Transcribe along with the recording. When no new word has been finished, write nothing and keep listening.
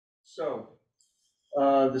So,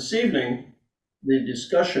 this evening, the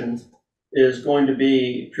discussion is going to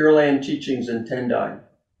be Pure Land teachings in Tendai.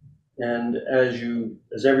 And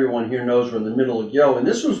as everyone here knows, we're in the middle of Gyo. And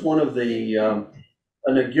this was one of the,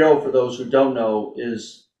 and a Gyo, for those who don't know,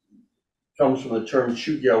 comes from the term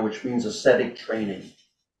Shugyo, which means ascetic training.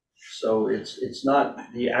 So it's not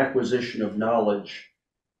the acquisition of knowledge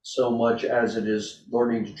so much as it is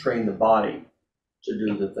learning to train the body to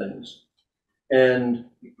do the things. And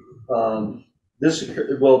this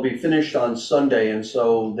will be finished on Sunday, and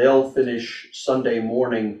so they'll finish Sunday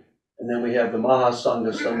morning, and then we have the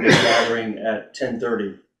Mahasangha Sunday gathering at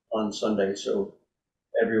 10:30 on Sunday, so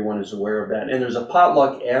everyone is aware of that. And there's a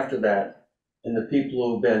potluck after that, and the people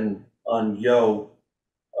who've been on Yo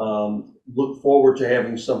look forward to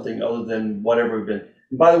having something other than whatever we've been.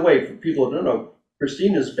 And by the way, for people who don't know,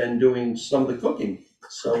 Christina's been doing some of the cooking,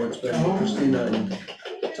 so it's been Christina and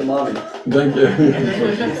Tamami. Thank you.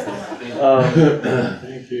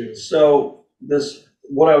 Thank you. So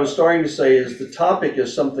what I was starting to say is the topic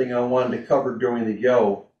is something I wanted to cover during the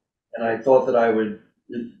Gyo, and I thought that I would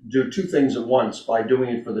do two things at once by doing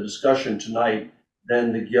it for the discussion tonight.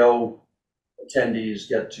 Then the Gyo attendees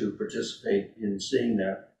get to participate in seeing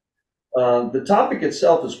that. The topic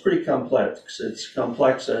itself is pretty complex. It's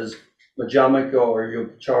complex as Majjhimika or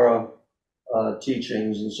Yogacara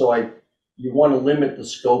teachings, and so you want to limit the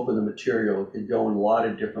scope of the material. It could go in a lot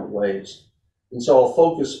of different ways. And so I'll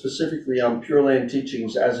focus specifically on Pure Land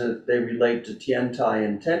teachings as they relate to Tiantai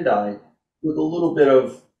and Tendai, with a little bit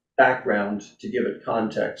of background to give it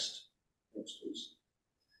context. Next, please.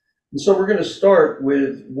 And so we're going to start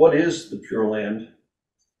with what is the Pure Land.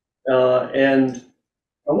 And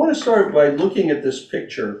I want to start by looking at this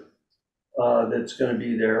picture that's going to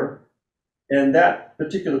be there. And that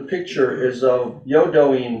particular picture is of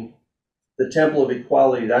Yodoin, the Temple of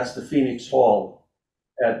Equality. That's the Phoenix Hall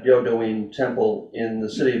at Yodoin Temple in the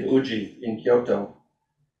city of Uji in Kyoto.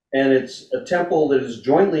 And it's a temple that is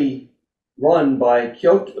jointly run by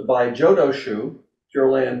Jodoshu,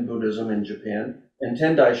 Pure Land Buddhism in Japan, and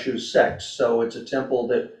Tendai Shu sects. So it's a temple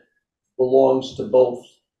that belongs to both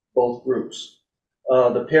groups.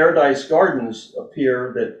 The Paradise Gardens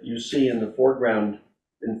that you see in the foreground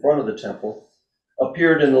in front of the temple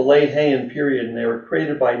appeared in the late Heian period, and they were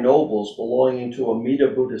created by nobles belonging to a Amida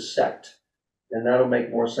Buddhist sect. And that'll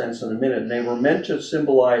make more sense in a minute. And they were meant to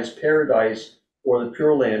symbolize paradise, or the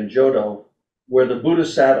Pure Land, Jodo, where the Buddha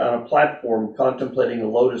sat on a platform contemplating a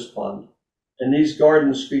lotus pond. And these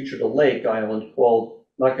gardens featured a lake island called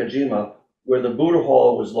Nakajima, where the Buddha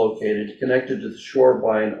Hall was located, connected to the shore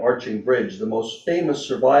by an arching bridge. The most famous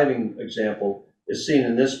surviving example is seen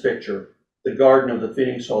in this picture, the garden of the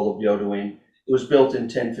Phoenix Hall of Yodoin. It was built in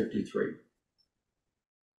 1053.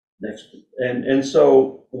 Next, and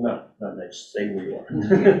so, not next, stay where you are.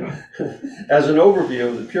 As an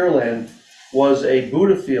overview, the Pure Land was a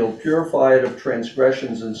Buddha field purified of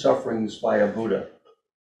transgressions and sufferings by a Buddha,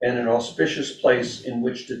 and an auspicious place in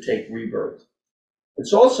which to take rebirth.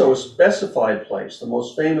 It's also a specified place, the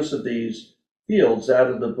most famous of these fields, that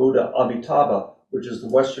of the Buddha Amitabha, which is the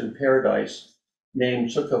Western paradise, named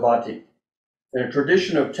Sukhavati. And a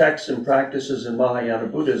tradition of texts and practices in Mahayana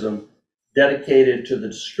Buddhism dedicated to the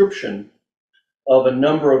description of a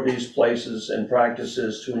number of these places and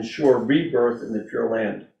practices to ensure rebirth in the Pure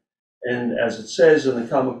Land. And as it says in the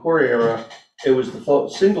Kamakura era, it was the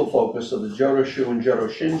single focus of the Jodoshu and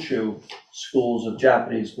Jodoshinshu schools of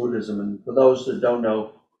Japanese Buddhism. And for those that don't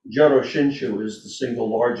know, Jodoshinshu is the single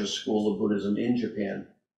largest school of Buddhism in Japan.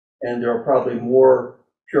 And there are probably more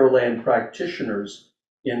Pure Land practitioners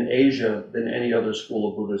in Asia than any other school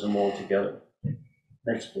of Buddhism altogether.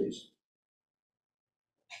 Next, please.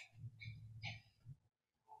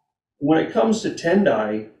 When it comes to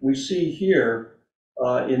Tendai, we see here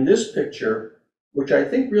in this picture, which I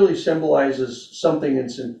think really symbolizes something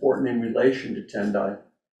that's important in relation to Tendai,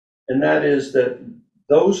 and that is that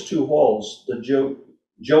those two halls, the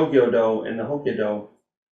Jogyodo and the Hokkaido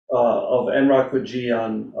of Enrakuji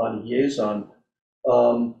on Hiezan,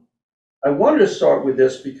 I wanted to start with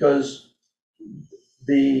this because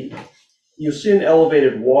you see an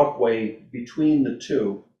elevated walkway between the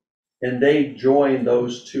two, and they join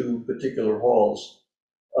those two particular halls,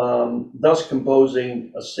 thus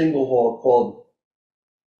composing a single hall called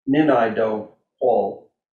Ninaido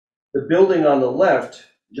Hall. The building on the left,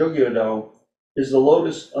 Jogyodo, is the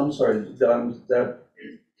lotus, I'm sorry, I've got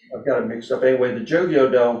it mixed up. Anyway, the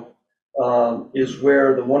Jogyodo is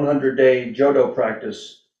where the 100-day Jodo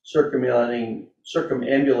practice,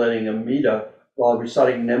 circumambulating Amida while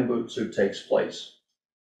reciting Nembutsu, takes place.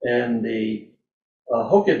 And the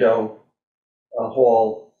Hokkaido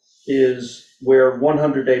Hall is where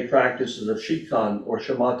 100-day practices of Shikan or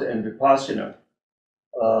Shamatha and Vipassana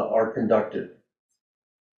are conducted.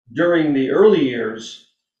 During the early years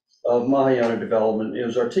of Mahayana development, it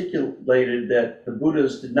was articulated that the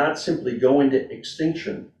Buddhas did not simply go into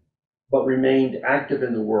extinction, but remained active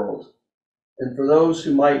in the world. And for those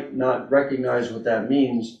who might not recognize what that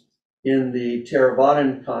means, in the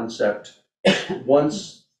Theravadan concept,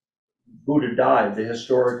 once Buddha died, the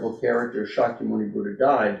historical character Shakyamuni Buddha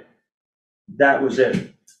died, that was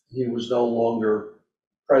it. He was no longer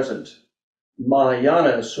present.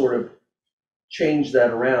 Mahayana sort of changed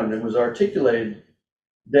that around and was articulated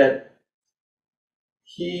that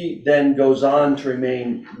he then goes on to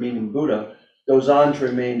remain, meaning Buddha, goes on to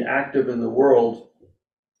remain active in the world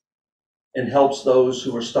and helps those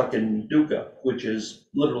who are stuck in dukkha, which is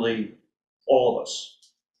literally all of us.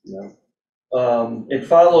 It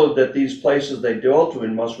followed that these places they dwelt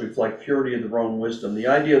in must reflect purity of their own wisdom. The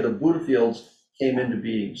idea of the Buddha fields came into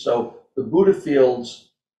being. So the Buddha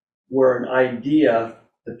fields were an idea.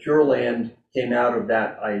 The Pure Land came out of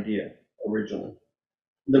that idea originally.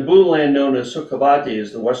 The Buddha land known as Sukhavati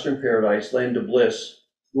is the Western paradise, land of bliss,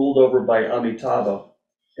 ruled over by Amitabha.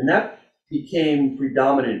 And that became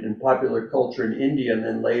predominant in popular culture in India and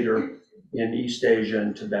then later in East Asia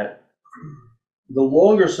and Tibet. The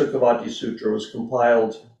longer Sukhavati Sutra was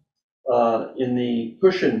compiled in the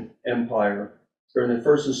Kushan Empire during the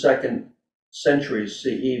 1st and 2nd centuries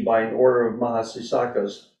CE by an order of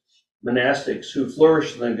Mahasisakas, monastics who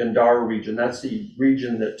flourished in the Gandhara region. That's the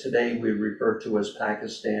region that today we refer to as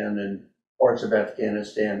Pakistan and parts of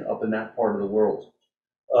Afghanistan, up in that part of the world.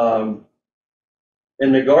 And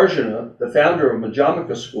Nagarjuna, the founder of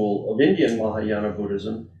Madhyamaka school of Indian Mahayana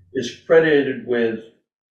Buddhism, is credited with,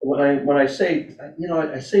 when I say,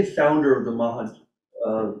 I say founder of the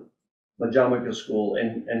Madhyamaka school,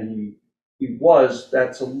 and he was,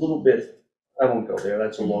 that's a little bit, I won't go there,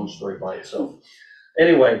 that's a long story by itself.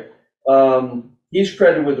 Anyway, he's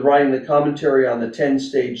credited with writing the commentary on the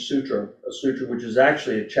 10-stage sutra, a sutra which is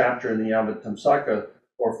actually a chapter in the Avatamsaka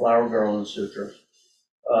or Flower Garland Sutra,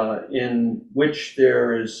 in which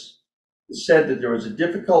there is said that there was a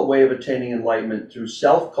difficult way of attaining enlightenment through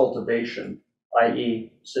self-cultivation,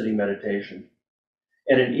 i.e. sitting meditation,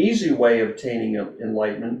 and an easy way of attaining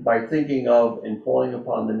enlightenment by thinking of and calling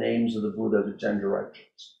upon the names of the Buddha of the 10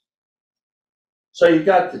 directions. So you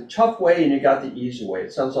got the tough way and you got the easy way.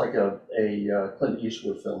 It sounds like a Clint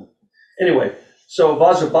Eastwood film. Anyway, so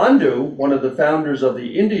Vasubandhu, one of the founders of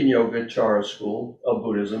the Indian Yogacara school of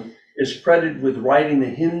Buddhism, is credited with writing the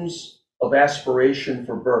hymns of aspiration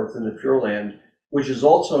for birth in the Pure Land, which is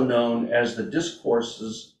also known as the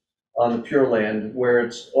Discourses on the Pure Land, where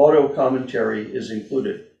its auto-commentary is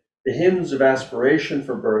included. The hymns of aspiration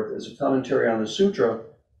for birth is a commentary on the Sutra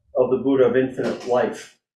of the Buddha of infinite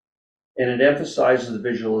life, and it emphasizes the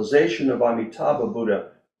visualization of Amitabha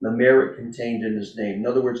Buddha, the merit contained in his name. In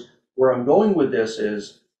other words, where I'm going with this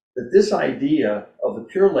is that this idea of the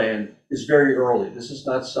Pure Land is very early. This is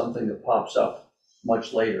not something that pops up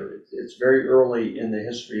much later. It's very early in the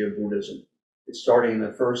history of Buddhism. It's starting in the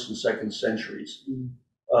 1st and 2nd centuries.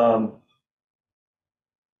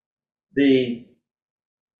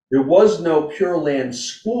 There was no Pure Land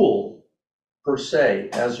school per se,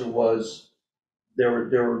 as there was.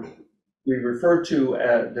 We refer to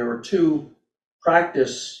there were 2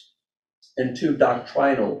 practice and 2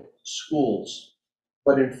 doctrinal schools,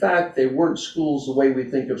 but in fact they weren't schools the way we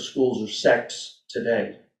think of schools or sects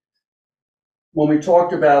today. When we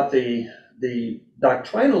talked about the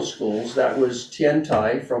doctrinal schools, that was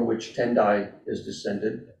Tiantai, from which Tendai is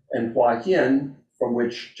descended, and Huahien, from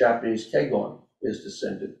which Japanese Kegon is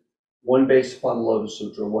descended. One based upon the Lotus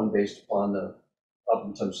Sutra, one based upon the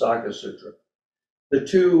Avatamsaka Sutra. The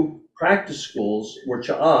 2 practice schools were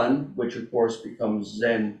Cha'an, which of course becomes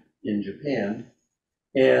Zen in Japan,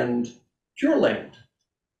 and Pure Land.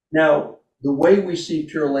 Now, the way we see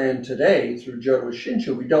Pure Land today through Jodo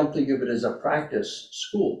Shinshu, we don't think of it as a practice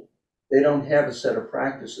school. They don't have a set of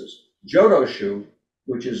practices. Jodoshu,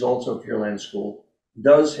 which is also a Pure Land school,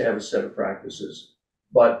 does have a set of practices,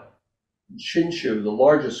 but Shinshu, the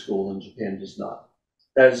largest school in Japan, does not.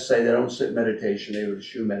 That is to say, they don't sit meditation, they would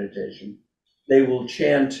shu meditation. They will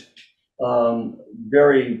chant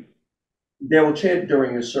during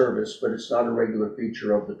a service, but it's not a regular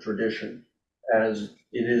feature of the tradition as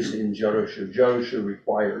it is in Jodoshu. Jodoshu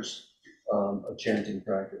requires a chanting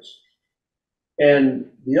practice.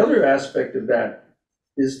 And the other aspect of that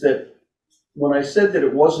is that when I said that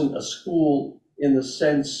it wasn't a school in the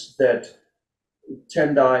sense that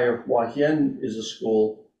Tendai or Huahien is a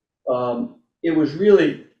school, it was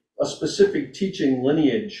really a specific teaching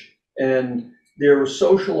lineage. And there were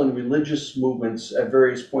social and religious movements at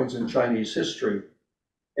various points in Chinese history.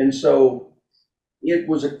 And so it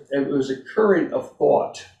was a current of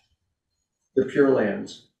thought, the Pure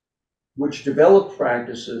Lands, which developed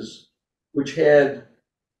practices which had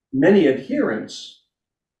many adherents,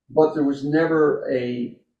 but there was never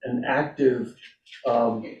an active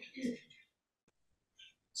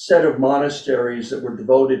set of monasteries that were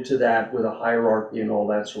devoted to that with a hierarchy and all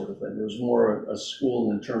that sort of thing. There was more a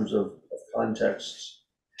school in terms of contexts.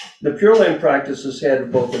 The Pure Land practices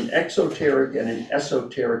had both an exoteric and an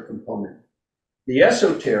esoteric component. The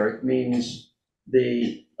esoteric means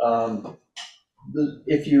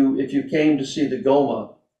if you came to see the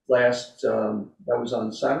Goma last, that was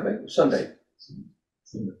on Sunday.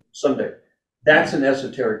 That's an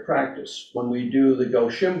esoteric practice. When we do the Go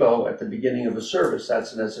Shimbo at the beginning of a service,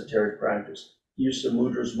 that's an esoteric practice. Use of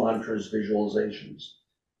mudras, mantras, visualizations.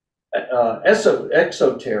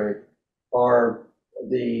 Exoteric are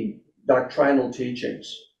the doctrinal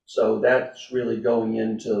teachings. So that's really going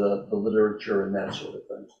into the literature and that sort of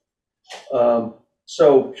thing.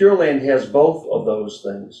 So Pure Land has both of those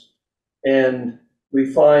things. And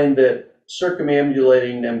we find that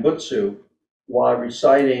circumambulating Nembutsu, while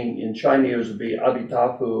reciting in Chinese would be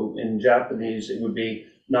Abitapu, in Japanese it would be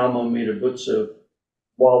Namo Amida Butsu,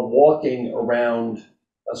 while walking around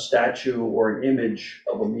a statue or an image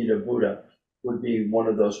of Amida Buddha would be one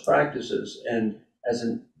of those practices. And as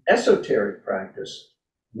an esoteric practice,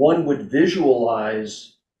 one would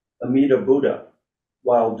visualize Amida Buddha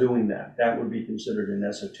while doing that. That would be considered an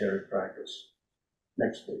esoteric practice.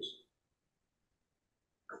 Next, please.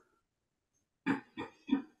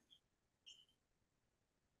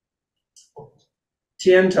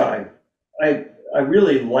 Tiantai. I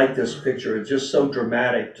really like this picture. It's just so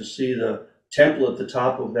dramatic to see the temple at the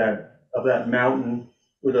top of that mountain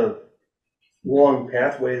with a long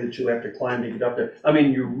pathway that you have to climb to get up there. I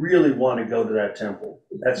mean, you really want to go to that temple.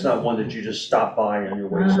 That's not one that you just stop by on your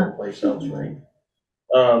way someplace else, right?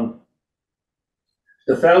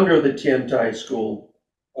 The founder of the Tiantai school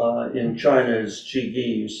in China is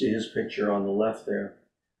Qigyi. You see his picture on the left there.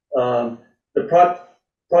 The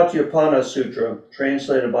Pratyapana Sutra,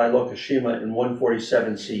 translated by Lokashima in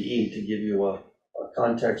 147 CE, to give you a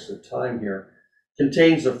context of time here,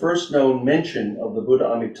 contains the first known mention of the Buddha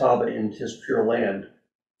Amitabha in his Pure Land,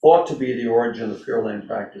 thought to be the origin of Pure Land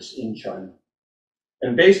practice in China.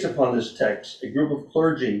 And based upon this text, a group of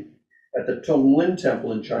clergy at the Tonglen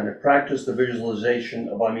Temple in China practiced the visualization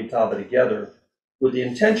of Amitabha together with the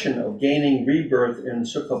intention of gaining rebirth in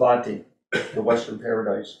Sukhavati, the Western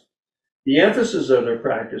paradise. The emphasis of their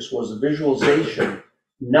practice was the visualization,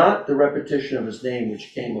 not the repetition of his name,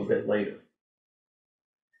 which came a bit later.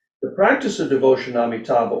 The practice of devotion to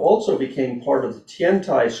Amitabha also became part of the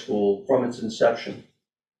Tiantai school from its inception.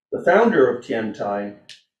 The founder of Tiantai,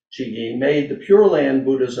 Qigyi, made the Pure Land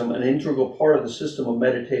Buddhism an integral part of the system of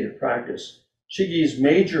meditative practice. Qigyi's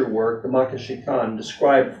major work, the Makashikan,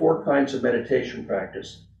 described 4 kinds of meditation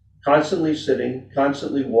practice: constantly sitting,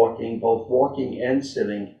 constantly walking, both walking and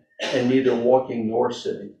sitting, and neither walking nor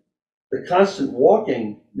sitting. The constant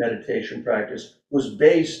walking meditation practice was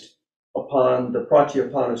based upon the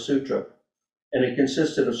Pratyapana Sutra, and it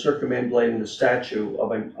consisted of circumambulating the statue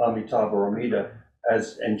of Amitabha or Amida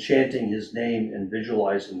and chanting his name and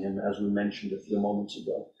visualizing him, as we mentioned a few moments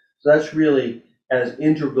ago. So that's really as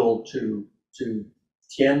integral to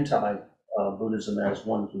Tiantai Buddhism as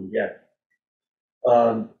one can get.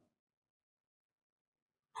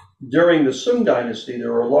 During the Sung Dynasty,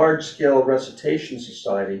 there were a large-scale recitation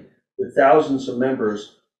society with thousands of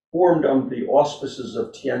members formed under the auspices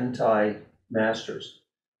of Tiantai masters.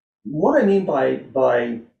 What I mean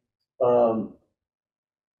by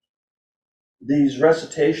these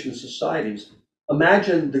recitation societies,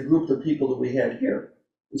 imagine the group of people that we had here.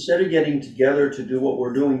 Instead of getting together to do what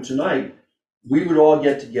we're doing tonight, we would all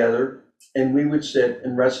get together and we would sit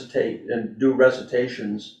and recitate and do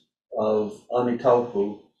recitations of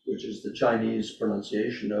Amitabha, which is the Chinese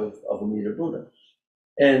pronunciation of Amida Buddha.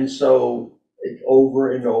 And so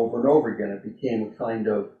over and over and over again, it became a kind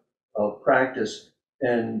of practice,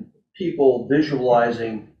 and people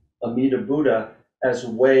visualizing Amida Buddha as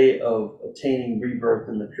a way of attaining rebirth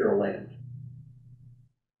in the Pure Land.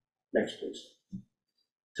 Next, please.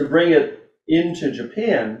 To bring it into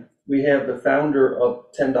Japan, we have the founder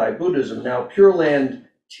of Tendai Buddhism. Now, Pure Land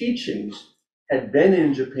teachings had been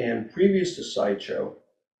in Japan previous to Saicho,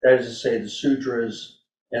 that is to say, the sutras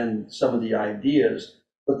and some of the ideas,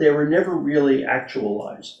 but they were never really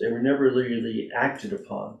actualized. They were never really acted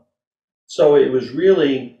upon. So it was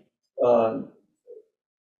really Dengyo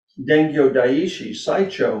Daishi,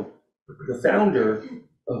 Saicho, the founder,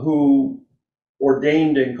 who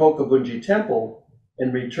ordained in Kokubunji Temple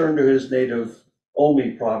and returned to his native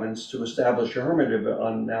Omi province to establish a hermitage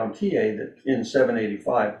on Mount Tie in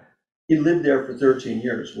 785. He lived there for 13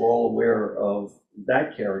 years. We're all aware of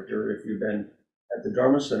that character if you've been at the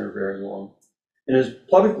Dharma Center very long. In his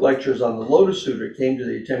public lectures on the Lotus Sutra came to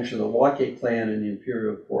the attention of the Wake clan in the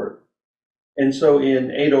imperial court. And so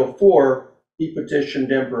in 804, he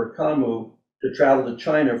petitioned Emperor Kamu to travel to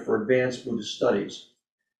China for advanced Buddhist studies.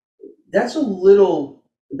 That's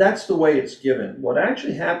the way it's given. What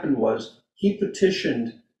actually happened was he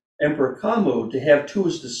petitioned Emperor Kamu to have two of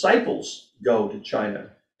his disciples go to China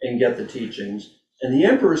and get the teachings. And the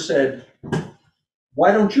emperor said,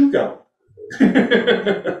 why don't you go?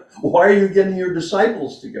 Why are you getting your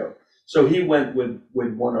disciples to go? So he went with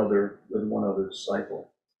one other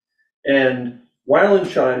disciple. And while in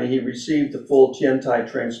China, he received the full Tendai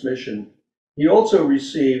transmission. He also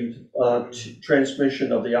received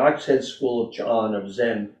transmission of the Ox Head School of Chan of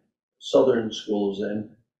Zen, Southern School of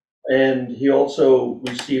Zen. And he also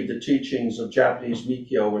received the teachings of Japanese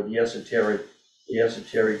Mikyo, or the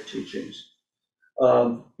esoteric teachings.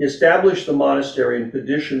 He established the monastery and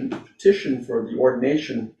petitioned for the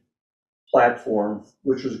ordination platform,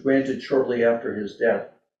 which was granted shortly after his death.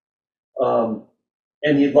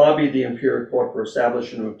 And he lobbied the imperial court for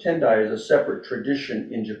establishment of Tendai as a separate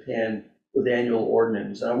tradition in Japan with annual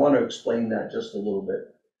ordinance. And I want to explain that just a little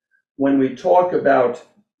bit. When we talk about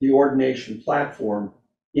the ordination platform,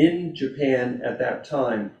 in Japan at that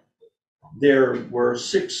time, there were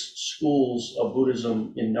 6 schools of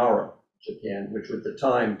Buddhism in Nara, Japan, which at the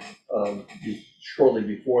time, shortly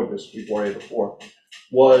before 804,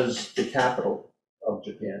 was the capital of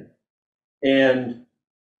Japan. And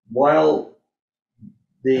while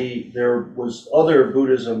there was other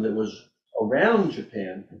Buddhism that was around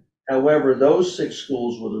Japan, however, those 6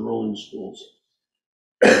 schools were the ruling schools.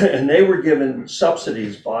 And they were given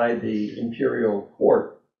subsidies by the imperial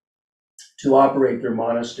court to operate their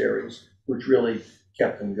monasteries, which really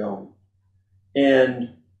kept them going.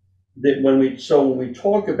 And that when we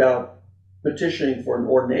talk about petitioning for an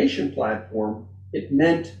ordination platform, it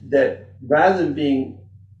meant that rather than being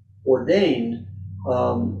ordained,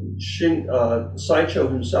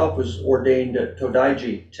 Saicho himself was ordained at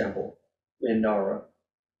Todaiji Temple in Nara.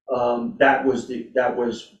 That was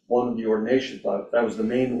one of the ordination platforms. That was the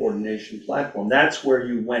main ordination platform. That's where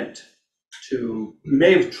you went to. You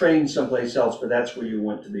may have trained someplace else, but that's where you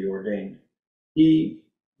went to be ordained. He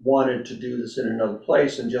wanted to do this in another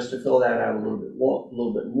place, and just to fill that out a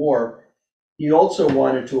little bit more, he also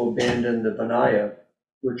wanted to abandon the Vinaya,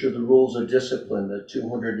 which are the rules of discipline, the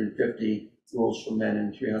 250 rules for men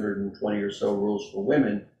and 320 or so rules for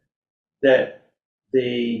women, that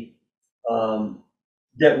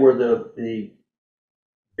were the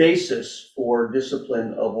basis for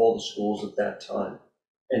discipline of all the schools at that time.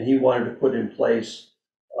 And he wanted to put in place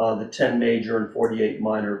the 10 major and 48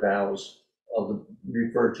 minor vows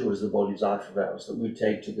referred to as the Bodhisattva vows that we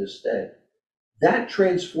take to this day. That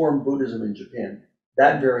transformed Buddhism in Japan,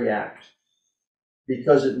 that very act,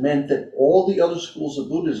 because it meant that all the other schools of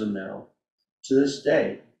Buddhism now, to this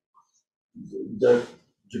day,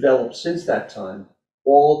 developed since that time,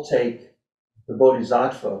 all take the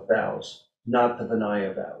Bodhisattva vows, not the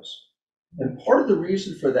Vinaya vows. And part of the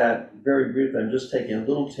reason for that, very briefly, I'm just taking a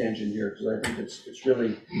little tangent here because I think it's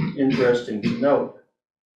really interesting to note.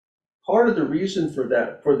 Part of the reason for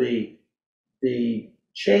that, for the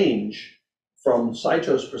change from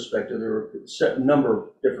Saicho's perspective, there were a number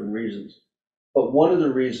of different reasons. But one of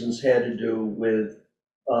the reasons had to do with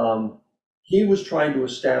he was trying to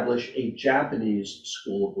establish a Japanese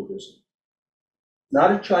school of Buddhism,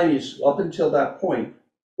 not a Chinese. Up until that point,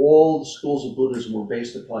 all the schools of Buddhism were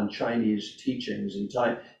based upon Chinese teachings and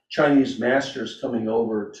Chinese masters coming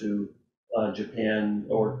over to Japan,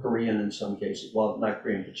 or Korean in some cases, well, not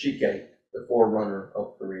Korean, but Chike, the forerunner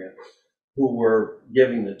of Korea, who were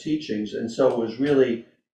giving the teachings. And so it was really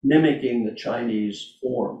mimicking the Chinese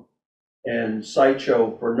form. And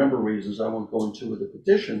Saicho, for a number of reasons I won't go into with the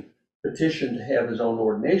petitioned to have his own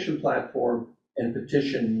ordination platform and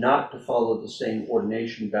petitioned not to follow the same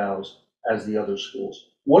ordination vows as the other schools.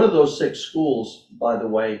 One of those 6 schools, by the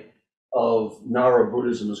way, of Nara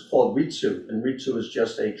Buddhism is called Ritsu, and Ritsu is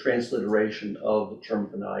just a transliteration of the term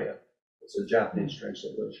Vinaya. It's a Japanese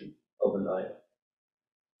transliteration of Vinaya.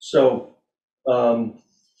 So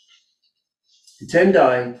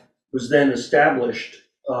Tendai was then established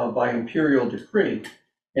by imperial decree,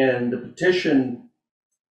 and the petition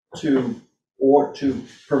to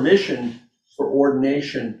permission for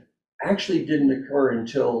ordination actually didn't occur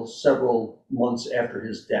until several months after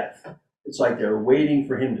his death. It's like they were waiting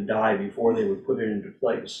for him to die before they would put it into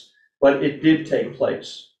place. but it did take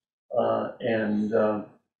place. And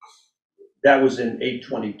that was in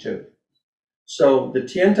 822. So the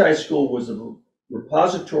Tendai school was a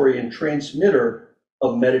repository and transmitter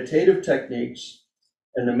of meditative techniques,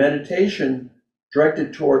 and the meditation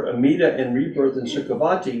directed toward Amida and rebirth in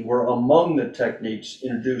Sukhavati were among the techniques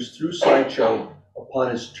introduced through Saicho upon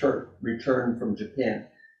his return from Japan.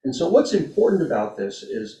 And so what's important about this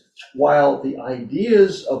is, while the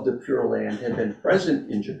ideas of the Pure Land had been present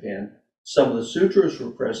in Japan, some of the sutras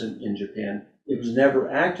were present in Japan, it was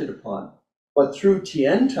never acted upon. But through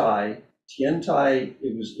Tiantai,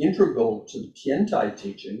 it was integral to the Tiantai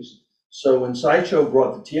teachings. So when Saicho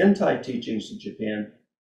brought the Tiantai teachings to Japan,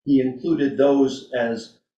 he included those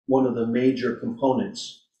as one of the major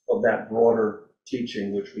components of that broader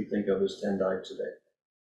teaching, which we think of as Tendai today.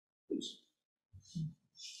 Please.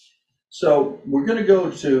 So we're going to go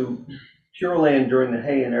to Pure Land during the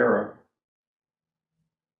Heian era.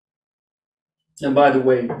 And by the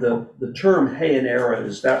way, the term Heian era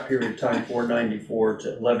is that period of time, 494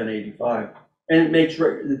 to 1185. And it makes,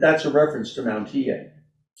 that's a reference to Mount Hiei,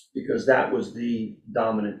 because that was the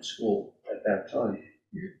dominant school at that time.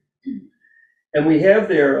 And we have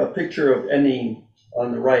there a picture of Enin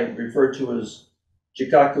on the right, referred to as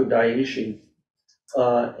Jikaku Daiishi.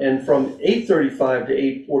 And from 835 to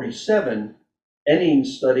 847, Enin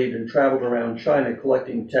studied and traveled around China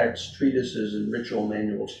collecting texts, treatises, and ritual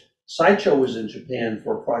manuals. Saicho was in Japan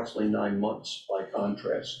for approximately 9 months, by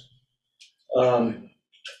contrast.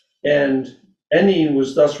 And Enin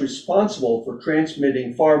was thus responsible for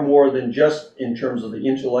transmitting far more than just in terms of the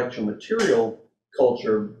intellectual material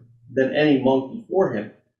culture than any monk before him.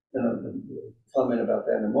 And I'll comment about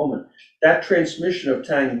that in a moment. That transmission of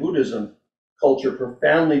Tang Buddhism culture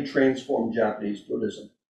profoundly transformed Japanese Buddhism.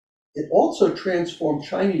 It also transformed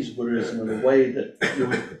Chinese Buddhism in a way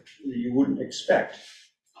that you wouldn't expect,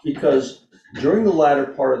 because during the latter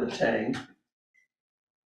part of the Tang,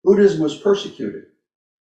 Buddhism was persecuted.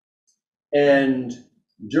 And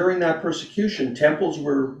during that persecution, temples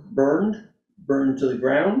were burned to the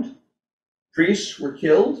ground, priests were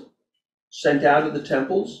killed, sent out of the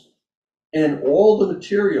temples, and all the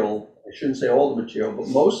material, I shouldn't say all the material, but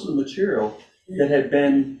most of the material that had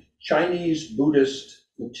been Chinese Buddhist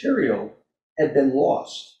material had been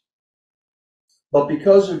lost. But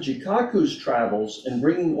because of Jikaku's travels and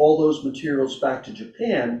bringing all those materials back to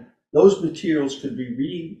Japan, those materials could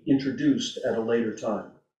be reintroduced at a later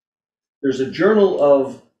time. There's a journal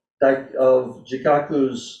of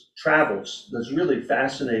Jikaku's travels that's really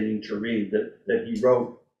fascinating to read, that he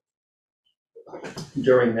wrote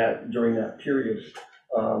during that period.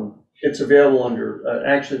 It's available under,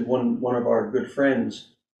 actually one of our good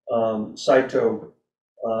friends, Saito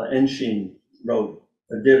Enshin,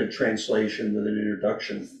 did a translation with an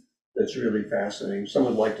introduction that's really fascinating.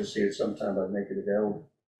 Someone would like to see it sometime, I'd make it available.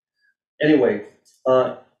 Anyway,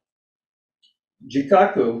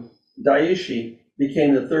 Jikaku Daiishi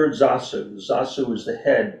became the third Zasu. Zasu is the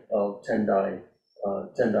head of Tendai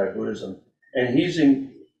Buddhism. And he's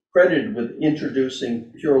credited with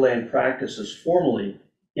introducing Pure Land practices formally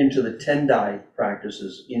into the Tendai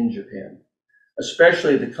practices in Japan,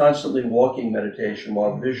 especially the constantly walking meditation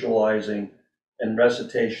while visualizing and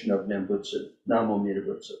recitation of Nembutsu, Naamon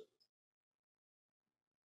Butsu.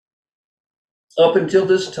 Up until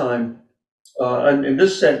this time, and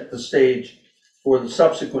this set the stage for the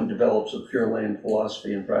subsequent develops of Pure Land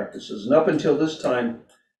philosophy and practices. And up until this time,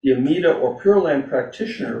 the Amida or Pure Land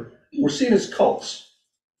practitioner were seen as cults.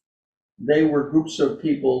 They were groups of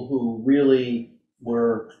people who really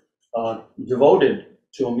were devoted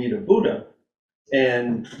to Amida Buddha,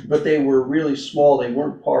 but they were really small. They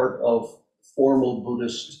weren't part of formal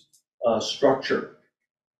Buddhist structure.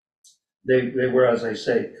 They were, as I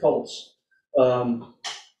say, cults.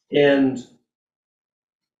 And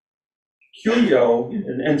Kyo,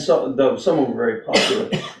 and some of them were very popular.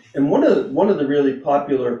 And one of the really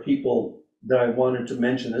popular people that I wanted to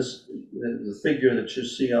mention is the figure that you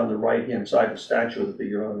see on the right-hand side, the statue of the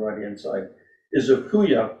figure on the right-hand side, is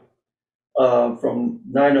Okuya from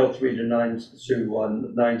 903 to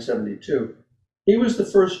 972. He was the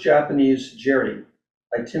first Japanese jeri,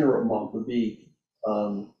 itinerant monk, would be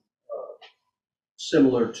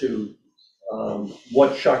similar to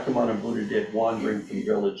what Shakyamuni Buddha did, wandering from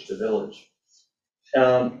village to village.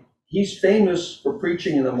 He's famous for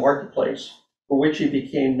preaching in the marketplace, for which he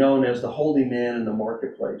became known as the holy man in the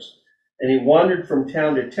marketplace. And he wandered from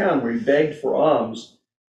town to town where he begged for alms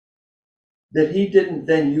that he didn't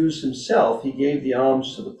then use himself. He gave the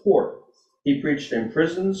alms to the poor. He preached in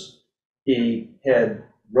prisons. He had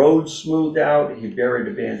roads smoothed out. He buried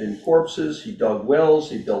abandoned corpses. He dug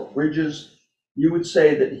wells. He built bridges. you would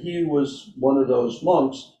say that he was one of those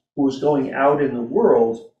monks who was going out in the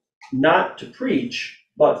world not to preach,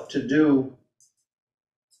 but to do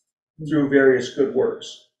through various good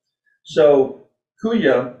works. So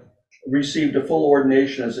Kuya received a full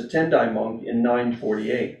ordination as a Tendai monk in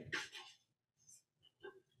 948.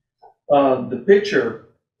 The picture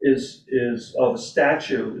is of a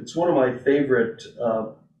statue. It's one of my favorite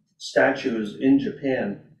statues in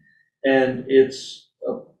Japan, and it's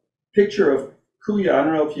a picture of Kuya. I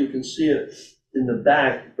don't know if you can see it in the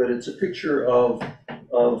back, but it's a picture of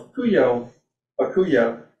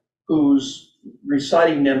Kuya, who's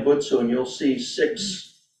reciting Nembutsu, and you'll see 6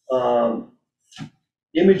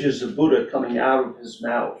 images of Buddha coming out of his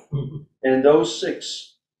mouth. And those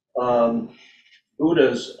 6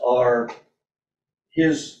 Buddhas are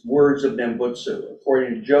his words of Nembutsu.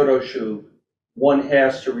 According to Jodoshu, one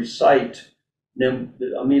has to recite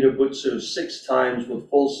Amida Butsu 6 times with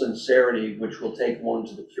full sincerity, which will take one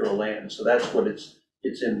to the Pure Land. So that's what it's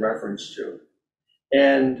in reference to.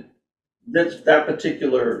 And that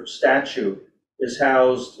particular statue is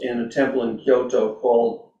housed in a temple in Kyoto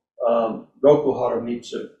called Roku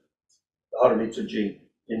Haramitsuji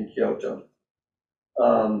in Kyoto.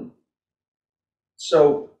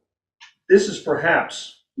 So this is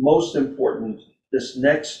perhaps most important. This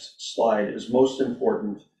next slide is most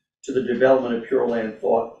important to the development of Pure Land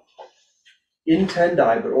thought in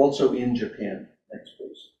Tendai, but also in Japan. Next,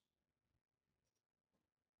 please.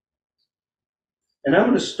 And I'm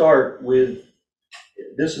going to start with,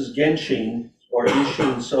 this is Genshin, or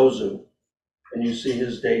Ishin Sozu, and you see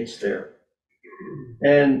his dates there.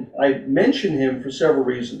 And I mention him for several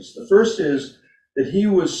reasons. The first is that he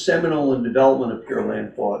was seminal in development of Pure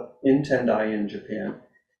Land thought in Tendai in Japan.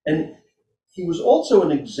 And he was also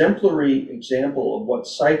an exemplary example of what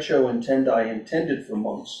Saicho and Tendai intended for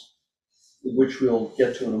monks, which we'll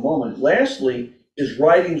get to in a moment. Lastly, his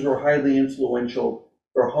writings were highly influential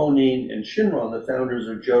for Honin and Shinran, the founders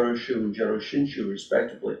of Jodoshu and Jodoshinshu,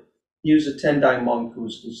 respectively. He was a Tendai monk who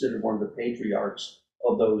was considered one of the patriarchs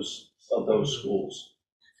of those schools.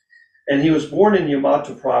 And he was born in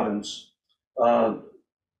Yamato province,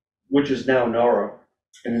 which is now Nara.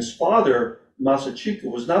 And his father, Masachika,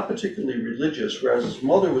 was not particularly religious, whereas his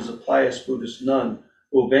mother was a pious Buddhist nun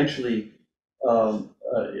who eventually, and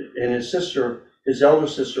his elder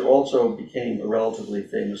sister also became a relatively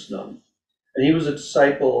famous nun. And he was a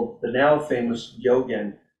disciple of the now famous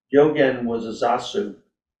Gyogen. Gyogen was a Zasu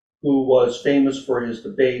who was famous for his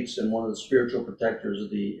debates and one of the spiritual protectors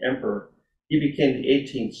of the emperor. He became the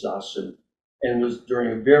 18th Zasu and was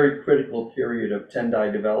during a very critical period of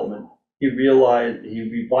Tendai development. He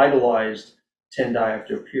revitalized Tendai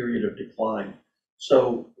after a period of decline.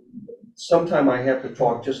 So sometime I have to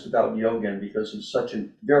talk just about Gyogen because he's such a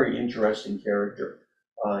very interesting character.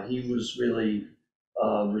 He was really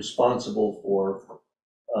responsible for,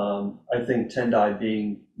 I think, Tendai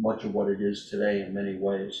being much of what it is today in many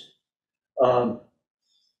ways.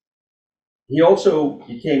 He also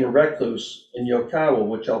became a recluse in Yokawa,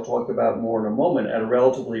 which I'll talk about more in a moment, at a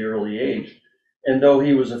relatively early age. And though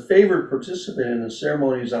he was a favored participant in the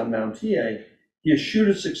ceremonies on Mount Hiei, he eschewed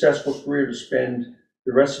a successful career to spend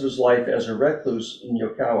the rest of his life as a recluse in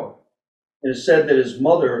Yokawa. It is said that his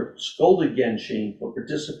mother scolded Genshin for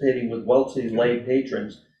participating with wealthy lay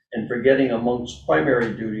patrons and forgetting a monk's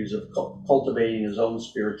primary duties of cultivating his own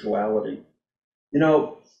spirituality. You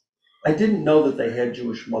know, I didn't know that they had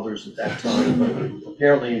Jewish mothers at that time, but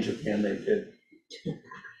apparently in Japan they did.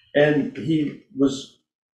 And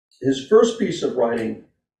his first piece of writing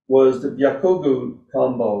was the Byakugo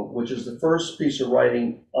Kambo, which is the first piece of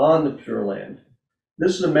writing on the Pure Land.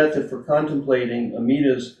 This is a method for contemplating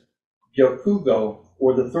Amida's Byakugo,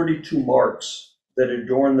 or the 32 marks that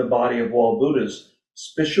adorn the body of all Buddhas,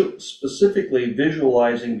 specifically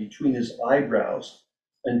visualizing between his eyebrows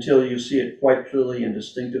until you see it quite clearly and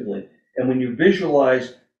distinctively. And when you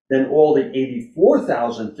visualize, then all the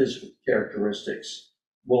 84,000 physical characteristics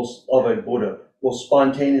of a Buddha will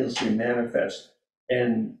spontaneously manifest,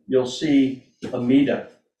 and you'll see Amida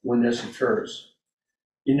when this occurs.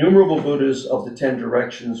 Innumerable Buddhas of the 10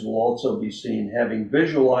 directions will also be seen. Having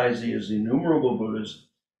visualized these innumerable Buddhas,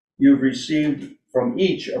 you've received from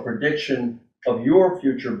each a prediction of your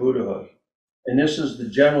future Buddhahood. And this is the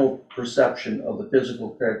general perception of the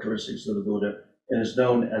physical characteristics of the Buddha and is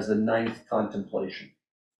known as the 9th contemplation.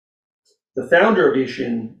 The founder of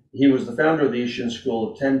Ishin, he was the founder of the Ishin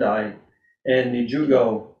school of Tendai and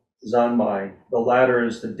Nijugo Zanmai. The latter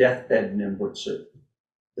is the deathbed Nembutsu.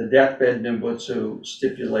 The deathbed Nembutsu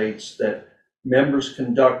stipulates that members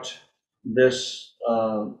conduct this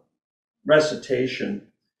recitation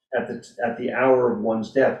at the hour of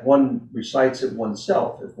one's death. One recites it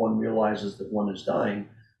oneself if one realizes that one is dying,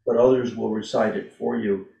 but others will recite it for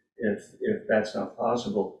you if that's not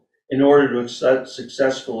possible, in order to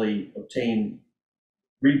successfully obtain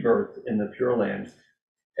rebirth in the Pure Land.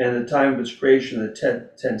 And at the time of its creation in the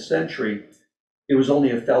 10th century, it was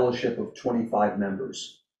only a fellowship of 25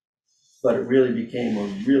 members, but it really became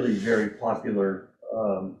a really very popular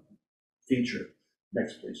feature.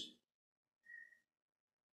 Next, please.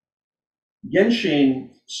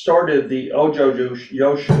 Genshin started the Ojo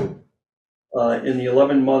Yoshu in the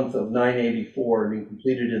 11th month of 984 and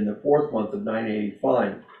completed in the 4th month of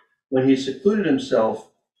 985, when he secluded himself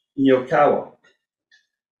in Yokawa,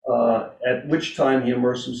 at which time he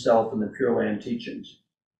immersed himself in the Pure Land teachings.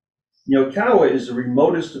 Yokawa is the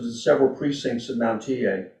remotest of the several precincts of Mount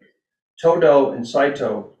Hiei. Todo and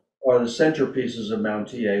Saito are the centerpieces of Mount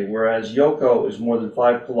Hiei, whereas Yoko is more than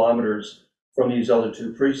 5 kilometers from these other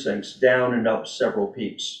two precincts, down and up several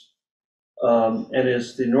peaks. And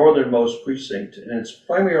is the northernmost precinct, and it's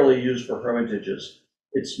primarily used for hermitages.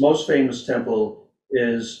 Its most famous temple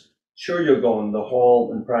is Shuryogon, the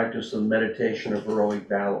hall and practice of meditation of heroic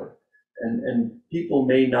valor. And people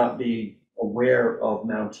may not be aware of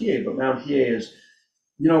Mount Hiei, but Mount Hiei is,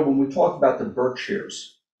 you know, when we talk about the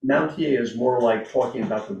Berkshires, Mount Hiei is more like talking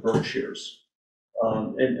about the Berkshires.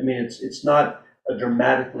 And I mean, it's not a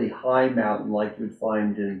dramatically high mountain like you'd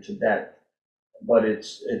find in Tibet, but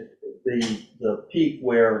the peak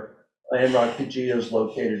where Anrak Kajia is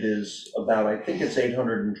located is about, I think it's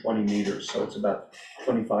 820 meters, so it's about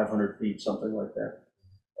 2,500 feet, something like that.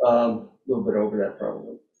 A little bit over that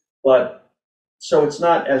probably. But so it's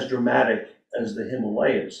not as dramatic as the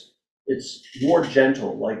Himalayas. It's more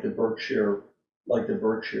gentle, like the Berkshires,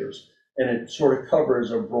 and it sort of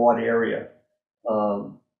covers a broad area.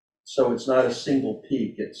 So it's not a single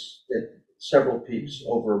peak, it's several peaks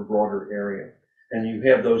over a broader area. And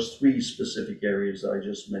you have those 3 specific areas that I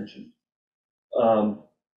just mentioned.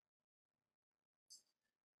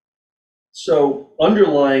 So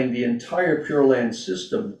underlying the entire Pure Land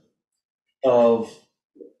system of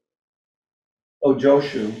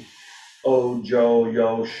Ojoshu,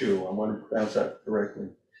 I want to pronounce that correctly,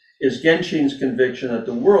 is Genshin's conviction that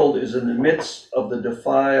the world is in the midst of the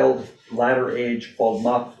defiled latter age called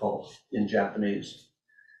Mappo in Japanese.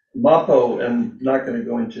 Mappo, I'm not going to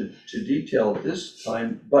go into detail at this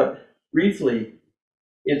time, but briefly,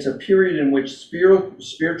 it's a period in which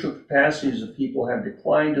spiritual capacities of people have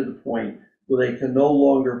declined to the point where they can no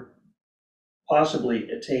longer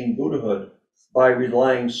possibly attain Buddhahood by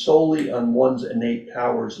relying solely on one's innate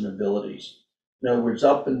powers and abilities. In other words,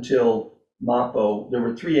 up until Mappo, there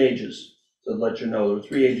were 3 ages, to let you know. There were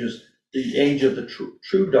 3 ages. The age of the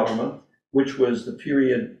true Dharma, which was the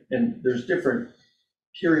period, and there's different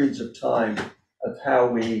periods of time of how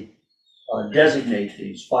we designate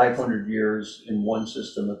these, 500 years in one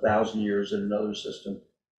system, 1,000 years in another system.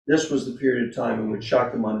 This was the period of time in which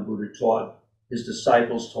Shakyamuni Buddha taught, his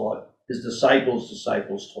disciples taught, his disciples'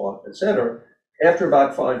 disciples taught, etc. After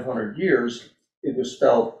about 500 years, it was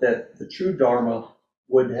felt that the true Dharma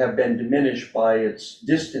would have been diminished by its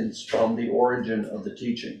distance from the origin of the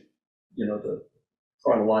teaching, you know, the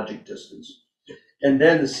chronologic distance. And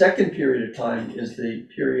then the second period of time is the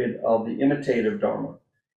period of the imitative Dharma,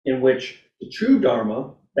 in which the true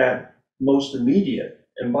Dharma, that most immediate,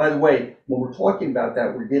 and by the way, when we're talking about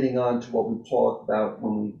that, we're getting on to what we talk about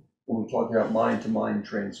when we talk about mind-to-mind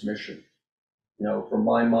transmission. You know, from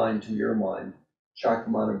my mind to your mind,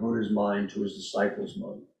 Shakyamuni Buddha's mind to his disciples'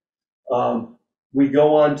 mind. We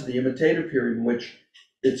go on to the imitative period in which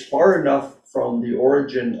it's far enough from the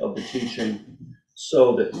origin of the teaching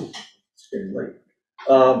so that, it's getting late,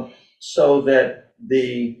 so that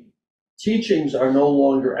the teachings are no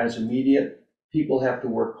longer as immediate. People have to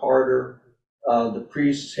work harder. The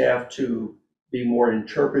priests have to be more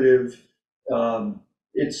interpretive.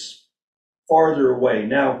 It's farther away.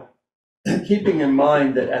 Now, keeping in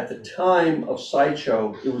mind that at the time of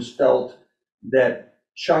Saicho, it was felt that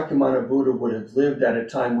Shakyamuni Buddha would have lived at a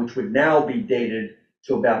time which would now be dated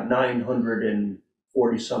to about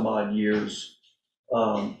 940 some odd years.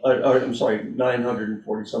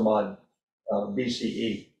 940 some odd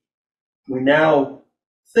BCE. We now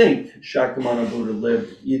think Shakyamuni Buddha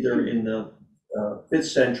lived either in the 5th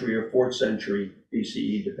century or 4th century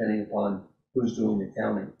BCE, depending upon who's doing the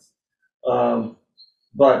counting.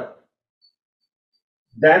 But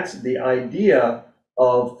that's the idea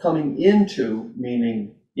of coming into,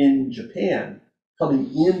 meaning in Japan,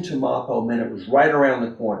 coming into Mappo meant it was right around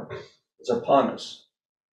the corner. It's upon us.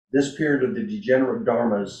 This period of the degenerate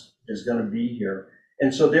dharmas is going to be here.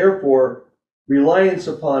 And so therefore, reliance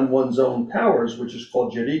upon one's own powers, which is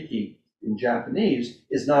called jiriki in Japanese,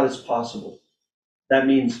 is not as possible. That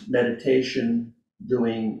means meditation,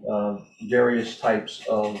 doing various types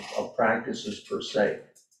of practices per se.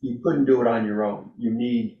 You couldn't do it on your own. You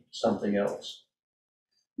need something else.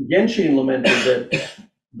 Genshin lamented that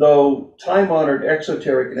though time-honored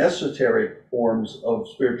exoteric and esoteric forms of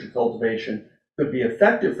spiritual cultivation could be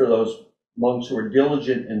effective for those monks who are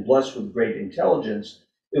diligent and blessed with great intelligence,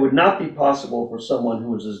 it would not be possible for someone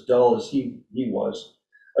who was as dull as he was,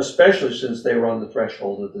 especially since they were on the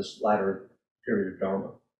threshold of this latter period of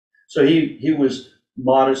Dharma. So he was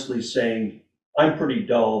modestly saying, I'm pretty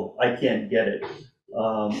dull, I can't get it.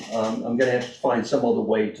 I'm gonna have to find some other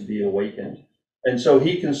way to be awakened. And so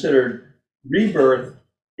he considered rebirth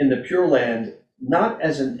in the Pure Land not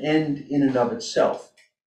as an end in and of itself.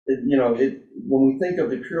 When we think of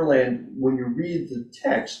the Pure Land, when you read the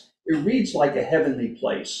text, it reads like a heavenly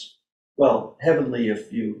place. Well, heavenly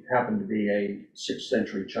if you happen to be a 6th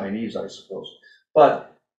century Chinese, I suppose.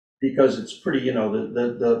 But because it's pretty,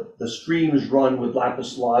 the streams run with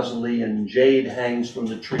lapis lazuli and jade hangs from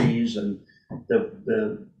the trees, and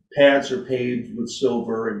the paths are paved with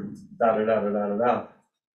silver and da-da-da-da-da-da-da.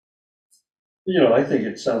 I think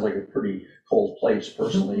it sounds like a pretty cold place,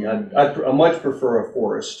 personally. I much prefer a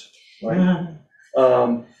forest, right?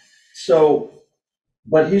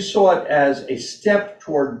 But he saw it as a step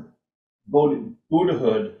toward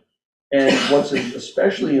Buddhahood, and what's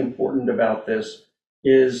especially important about this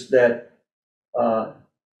is that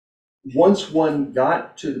once one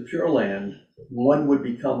got to the Pure Land, one would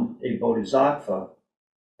become a bodhisattva,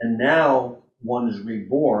 and now one is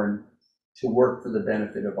reborn to work for the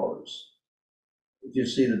benefit of others. If you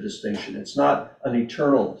see the distinction, it's not an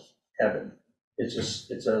eternal heaven. It's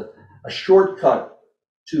a shortcut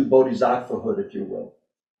to bodhisattvahood, if you will.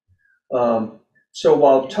 So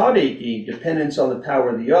while tadiki, dependence on the power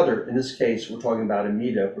of the other, in this case we're talking about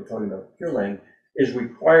Amida, we're talking about Pure Land, is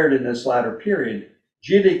required in this latter period,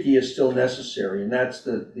 jiriki is still necessary, and that's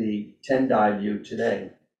the Tendai view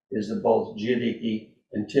today, is that both jiriki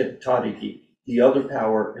and tadiki, the other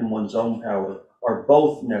power and one's own power, are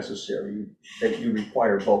both necessary, that you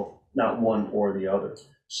require both, not one or the other.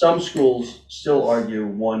 Some schools still argue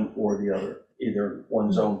one or the other, either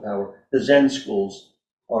one's own power. The Zen schools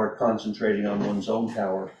are concentrating on one's own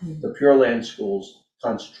power. The Pure Land schools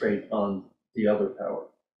concentrate on the other power.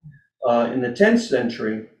 In the 10th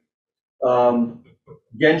century,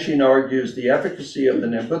 Genshin argues the efficacy of the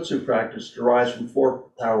Nembutsu practice derives from 4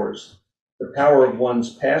 powers: the power of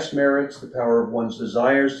one's past merits, the power of one's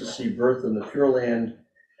desires to see birth in the Pure Land,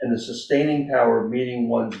 and the sustaining power of meeting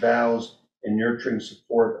one's vows and nurturing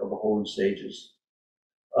support of the holy sages.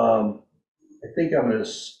 I think I'm going to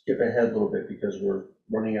skip ahead a little bit because we're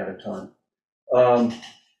running out of time.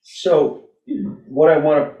 So what I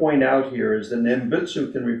want to point out here is that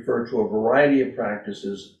Nembutsu can refer to a variety of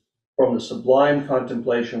practices, from the sublime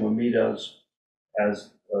contemplation of Midas as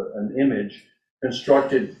an image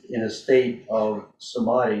constructed in a state of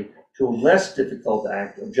samadhi, to a less difficult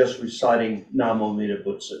act of just reciting Namo Mida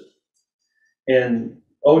Butsu. And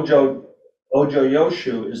Ojo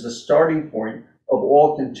Yoshu is the starting point of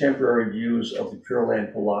all contemporary views of the Pure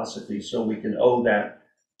Land philosophy, so we can owe that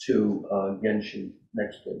to Genshin.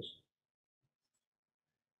 Next, please.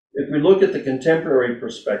 If we look at the contemporary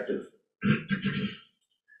perspective,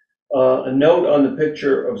 a note on the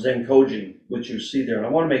picture of Zenkoji, which you see there, and I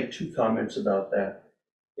want to make 2 comments about that.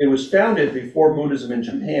 It was founded before Buddhism in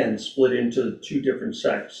Japan split into 2 different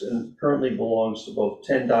sects, and currently belongs to both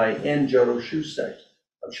Tendai and Jodo-shu sects.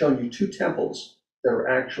 I've shown you 2 temples that are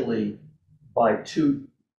actually by 2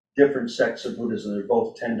 different sects of Buddhism. They're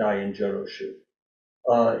both Tendai and Jodo-shu.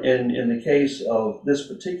 In the case of this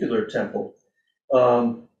particular temple,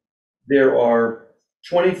 there are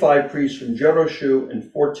 25 priests from Jodo-shu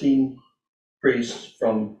and 14 priests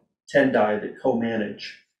from Tendai that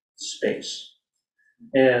co-manage space.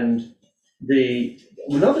 And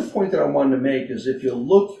another point that I wanted to make is, if you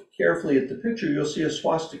look carefully at the picture, you'll see a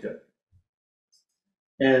swastika.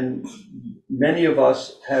 And many of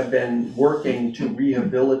us have been working to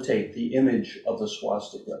rehabilitate the image of the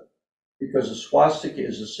swastika, because the swastika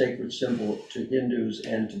is a sacred symbol to Hindus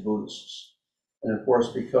and to Buddhists. And of course,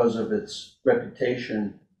 because of its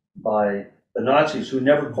reputation by the Nazis, who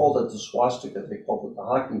never called it the swastika, they called it the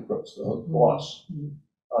Hakenkreuz, the cross.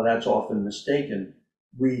 That's often mistaken.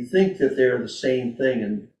 We think that they're the same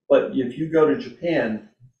thing, but if you go to Japan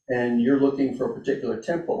and you're looking for a particular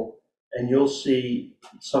temple, and you'll see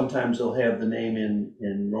sometimes they'll have the name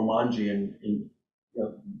in Romanji, in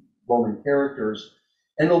Roman characters,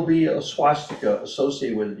 And there'll be a swastika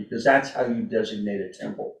associated with it because that's how you designate a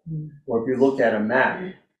temple. Or if you look at a map,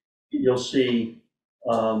 you'll see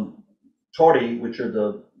Tori, which are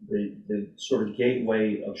the sort of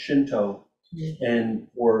gateway of Shinto, and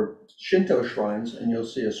or Shinto shrines, and you'll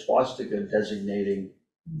see a swastika designating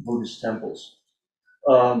Buddhist temples.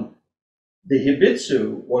 The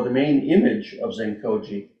Hibitsu, or the main image of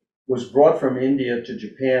Zenkoji, was brought from India to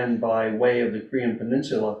Japan by way of the Korean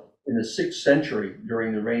Peninsula in the 6th century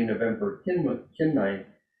during the reign of Emperor Kinmei,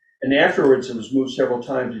 and afterwards it was moved several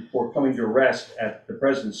times before coming to rest at the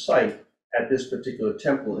present site at this particular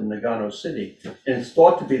temple in Nagano City, and it's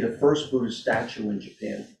thought to be the first Buddhist statue in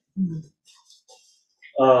Japan.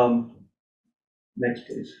 Next,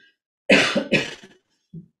 please.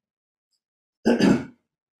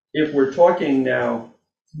 If we're talking now,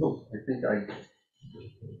 I think I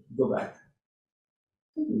go back. I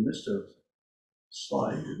think we missed a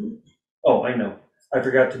slide. Oh, I know. I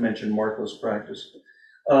forgot to mention markless practice.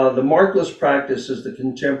 The markless practice is the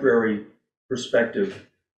contemporary perspective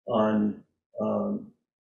on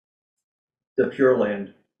the Pure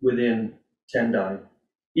Land within Tendai.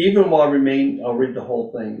 Even while I'll read the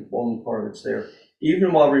whole thing, only part of it's there.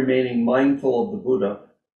 Even while remaining mindful of the Buddha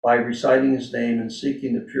by reciting his name and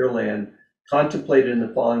seeking the Pure Land, contemplated in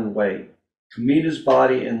the following way. Kamida's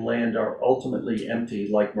body and land are ultimately empty,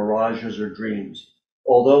 like mirages or dreams.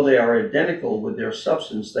 Although they are identical with their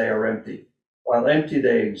substance, they are empty. While empty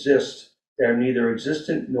they exist, they are neither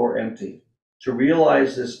existent nor empty. To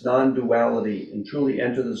realize this non-duality and truly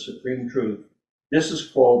enter the supreme truth, this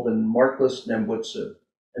is called the markless Nembutsu,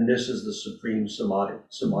 and this is the supreme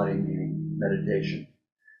samadhi meaning meditation.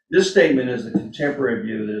 This statement is the contemporary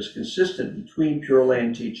view that is consistent between Pure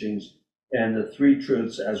Land teachings and the three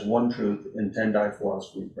truths as one truth in Tendai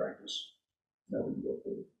philosophy practice. Now we can go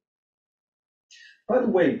forward. By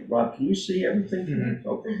the way, Rob, can you see everything? Mm-hmm.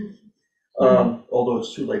 Okay. Although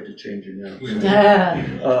it's too late to change it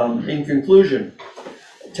now. In conclusion,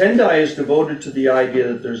 Tendai is devoted to the idea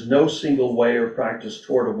that there's no single way or practice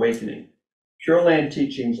toward awakening. Pure Land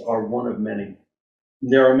teachings are one of many.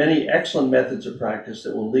 There are many excellent methods of practice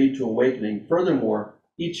that will lead to awakening. Furthermore,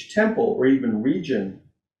 each temple or even region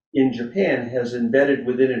in Japan has embedded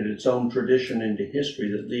within it its own tradition and history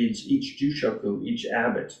that leads each jushoku, each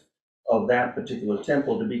abbot of that particular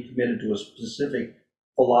temple, to be committed to a specific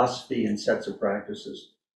philosophy and sets of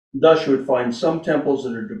practices. Thus, you would find some temples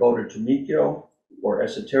that are devoted to Mikyo or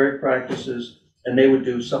esoteric practices, and they would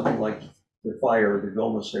do something like the fire or the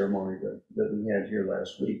Goma ceremony that we had here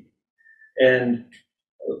last week. And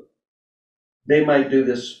they might do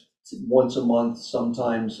this once a month,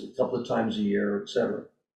 sometimes a couple of times a year, etc.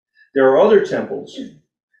 There are other temples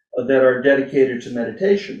that are dedicated to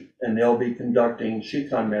meditation, and they'll be conducting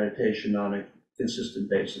Shikan meditation on a consistent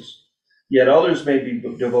basis. Yet others may be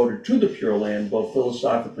devoted to the Pure Land, both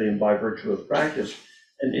philosophically and by virtue of practice.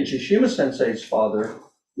 And Ichishima Sensei's father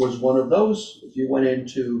was one of those. If you went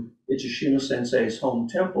into Ichishima Sensei's home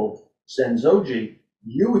temple, Senzoji,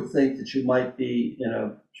 you would think that you might be in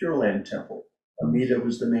a Pure Land temple. Amida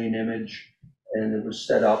was the main image, and it was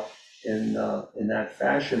set up in that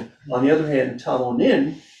fashion. On the other hand,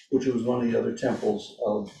 Tamonin, which was one of the other temples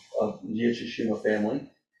of the Ichishima family,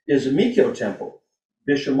 is a Mikyo temple.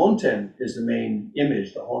 Bishamonten is the main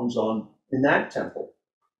image, the Honzon, in that temple.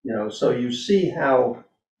 So you see how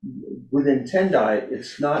within Tendai,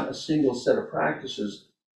 it's not a single set of practices.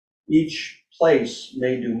 Each place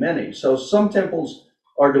may do many. So some temples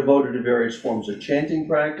are devoted to various forms of chanting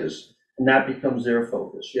practice, and that becomes their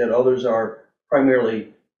focus. Yet others are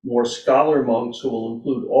primarily more scholar monks who will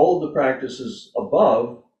include all of the practices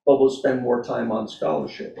above, but will spend more time on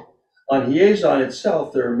scholarship. On Hiezan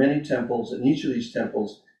itself, there are many temples, and each of these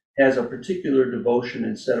temples has a particular devotion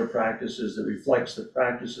and set of practices that reflects the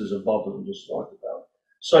practices above that we just talked about,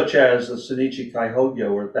 such as the Senichi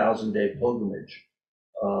Kaihogyo, or 1,000-day pilgrimage,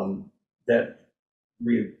 that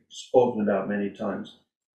we've spoken about many times.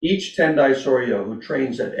 Each Tendai Soryo who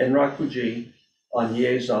trains at Enrakuji on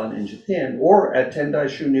Hiezan in Japan or at Tendai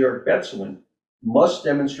Shu New York Betsuin must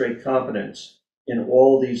demonstrate competence in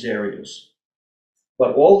all these areas.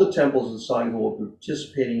 But all the temples in Sangha will be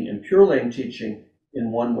participating in Pure Land teaching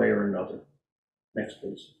in one way or another. Next,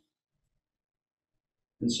 please.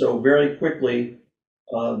 And so very quickly,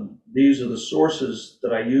 these are the sources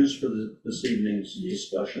that I used for this evening's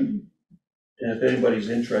discussion. And if anybody's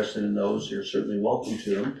interested in those, you're certainly welcome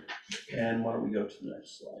to them. And why don't we go to the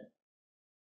next slide?